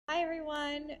Hi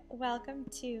everyone, welcome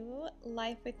to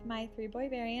Life with My Three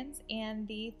Boybarians and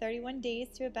the 31 Days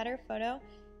to a Better Photo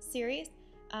series.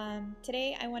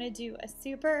 Today I want to do a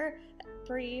super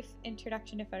brief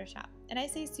introduction to Photoshop. And I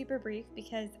say super brief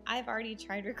because I've already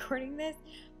tried recording this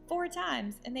 4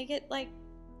 times and they get like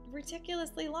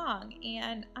ridiculously long,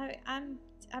 and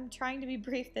I'm trying to be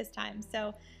brief this time.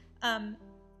 So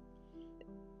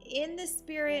in the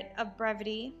spirit of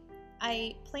brevity,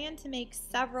 I plan to make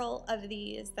several of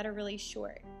these that are really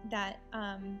short, that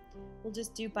will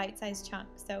just do bite-sized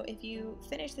chunks. So if you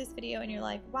finish this video and you're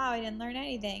like, wow, I didn't learn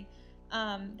anything,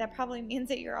 that probably means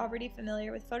that you're already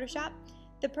familiar with Photoshop.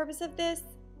 The purpose of this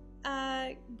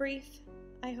brief,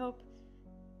 I hope,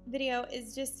 video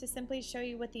is just to simply show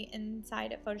you what the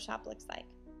inside of Photoshop looks like.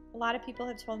 A lot of people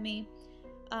have told me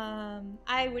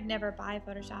I would never buy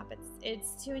Photoshop.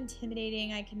 It's too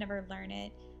intimidating. I can never learn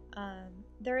it.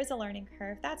 There is a learning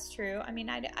curve. That's true. I mean,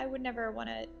 I would never want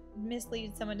to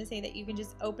mislead someone to say that you can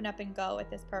just open up and go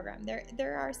with this program.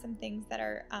 There are some things that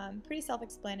are pretty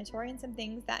self-explanatory, and some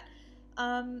things that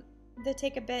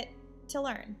take a bit to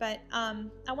learn. But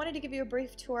I wanted to give you a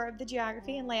brief tour of the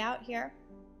geography and layout here.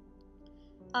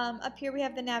 Up here we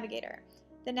have the navigator.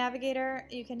 The navigator,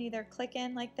 you can either click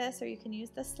in like this, or you can use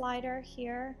the slider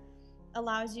here.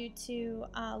 Allows you to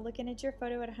look in at your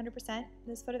photo at 100%.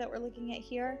 This photo that we're looking at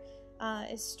here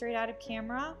is straight out of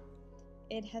camera.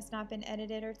 It has not been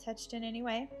edited or touched in any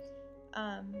way.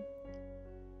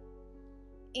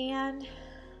 And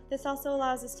this also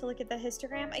allows us to look at the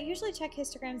histogram. I usually check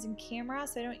histograms in camera,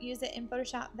 so I don't use it in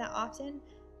Photoshop that often.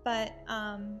 But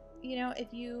you know,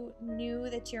 if you knew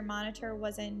that your monitor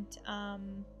wasn't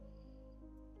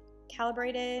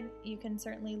calibrated, you can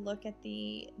certainly look at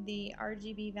the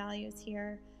RGB values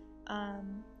here,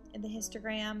 the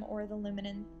histogram, or the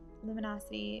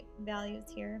luminosity values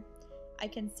here. I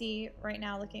can see right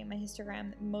now, looking at my histogram,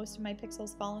 that most of my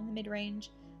pixels fall in the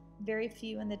mid-range, very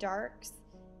few in the darks,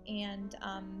 and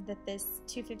that this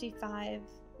 255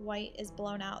 white is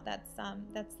blown out.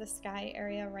 That's the sky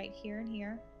area right here and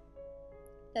here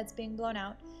that's being blown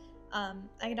out. I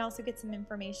can also get some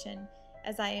information.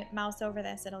 As I mouse over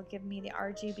this, it'll give me the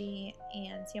RGB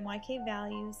and CMYK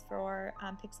values for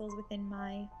pixels within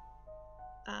my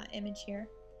image here.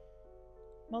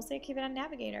 Mostly I keep it on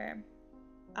Navigator.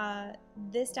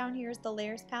 This down here is the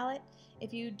layers palette.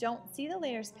 If you don't see the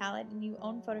layers palette and you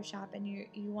own Photoshop and you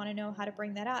want to know how to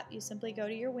bring that up, you simply go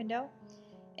to your window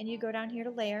and you go down here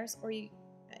to layers, or you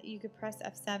could press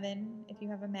F7 if you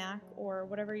have a Mac, or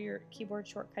whatever your keyboard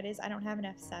shortcut is. I don't have an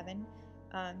F7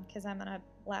 because I'm on a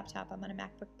laptop. I'm on a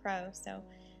MacBook Pro, so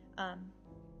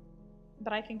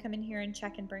but I can come in here and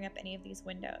check and bring up any of these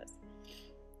windows.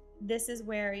 This is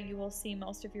where you will see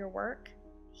most of your work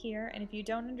here, and if you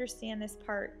don't understand this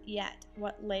part yet,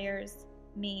 what layers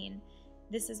mean,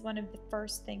 this is one of the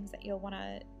first things that you'll want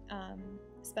to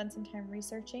spend some time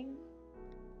researching.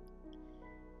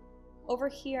 Over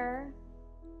here,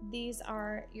 these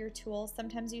are your tools.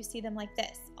 Sometimes you see them like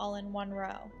this, all in one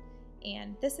row,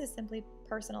 and this is simply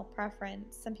personal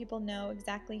preference. Some people know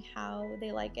exactly how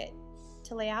they like it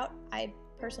to lay out. I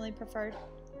personally prefer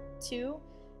to.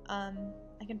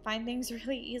 I can find things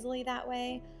really easily that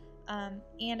way,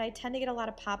 and I tend to get a lot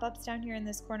of pop-ups down here in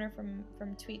this corner from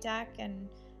TweetDeck, and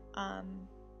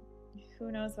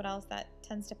who knows what else that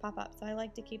tends to pop up. So I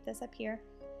like to keep this up here.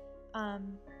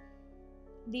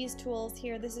 These tools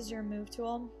here, this is your move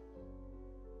tool.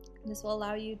 This will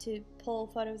allow you to pull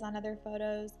photos on other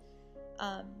photos.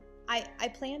 I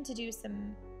plan to do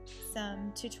some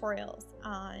tutorials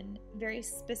on very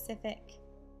specific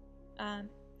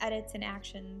edits and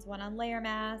actions. One on layer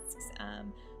masks,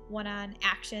 one on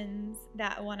actions.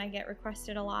 That one I get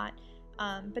requested a lot.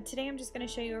 But today I'm just going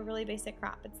to show you a really basic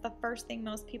crop. It's the first thing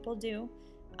most people do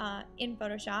in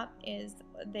Photoshop, is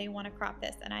they want to crop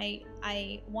this, and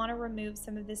I want to remove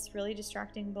some of this really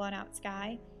distracting blown out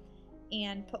sky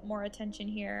and put more attention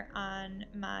here on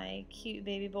my cute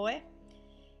baby boy.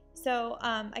 So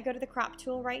I go to the crop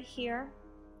tool right here.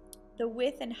 The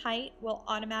width and height will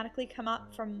automatically come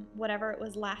up from whatever it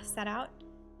was last set out.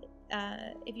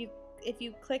 If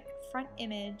you click front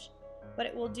image, what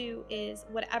it will do is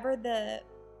whatever the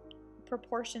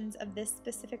proportions of this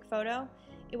specific photo,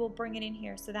 it will bring it in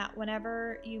here, so that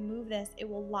whenever you move this, it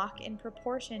will lock in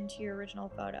proportion to your original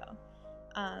photo.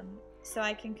 So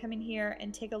I can come in here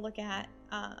and take a look at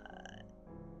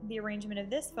the arrangement of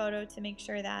this photo to make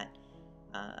sure that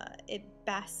it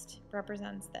best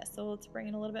represents this. So let's bring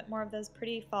in a little bit more of those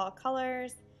pretty fall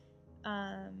colors,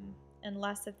 and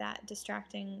less of that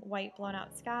distracting white blown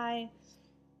out sky.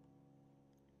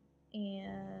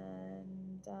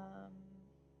 And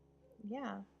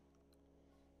yeah,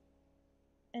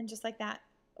 And just like that,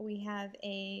 we have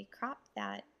a crop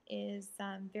that is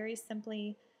very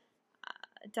simply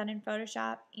done in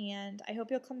Photoshop, and I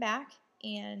hope you'll come back,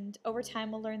 and over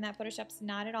time we'll learn that Photoshop's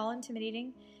not at all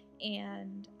intimidating,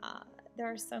 and there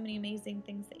are so many amazing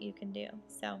things that you can do.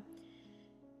 So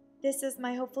this is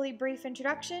my hopefully brief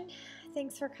introduction.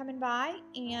 Thanks for coming by,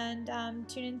 and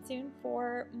tune in soon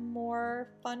for more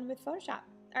fun with Photoshop.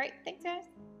 All right, thanks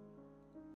guys.